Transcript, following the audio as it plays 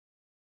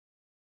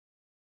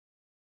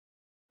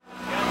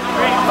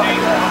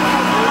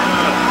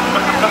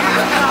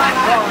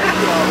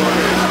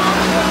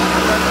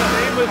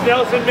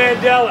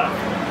Mandela.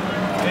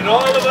 And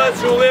all of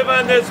us who live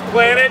on this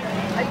planet,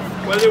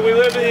 whether we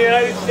live in the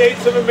United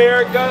States of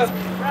America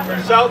or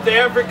South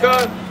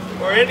Africa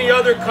or any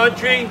other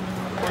country,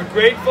 we're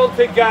grateful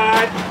to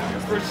God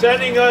for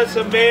sending us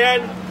a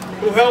man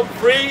who helped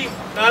free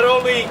not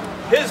only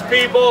his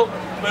people,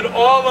 but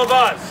all of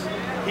us.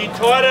 He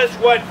taught us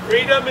what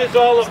freedom is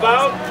all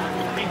about.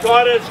 He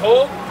taught us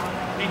hope.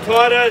 He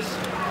taught us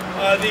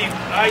the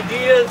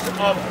ideas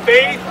of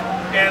faith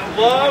and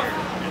love.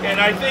 And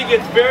I think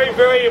it's very,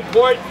 very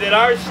important that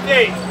our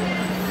state,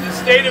 the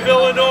state of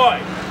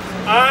Illinois,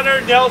 honor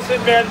Nelson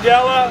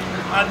Mandela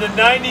on the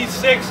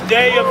 96th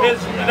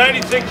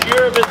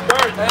year of his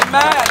birth.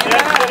 Amen. That's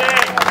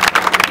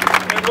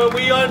today. And when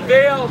we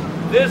unveil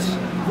this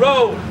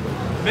road,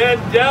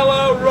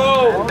 Mandela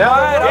Road,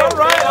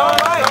 all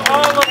right.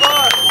 all of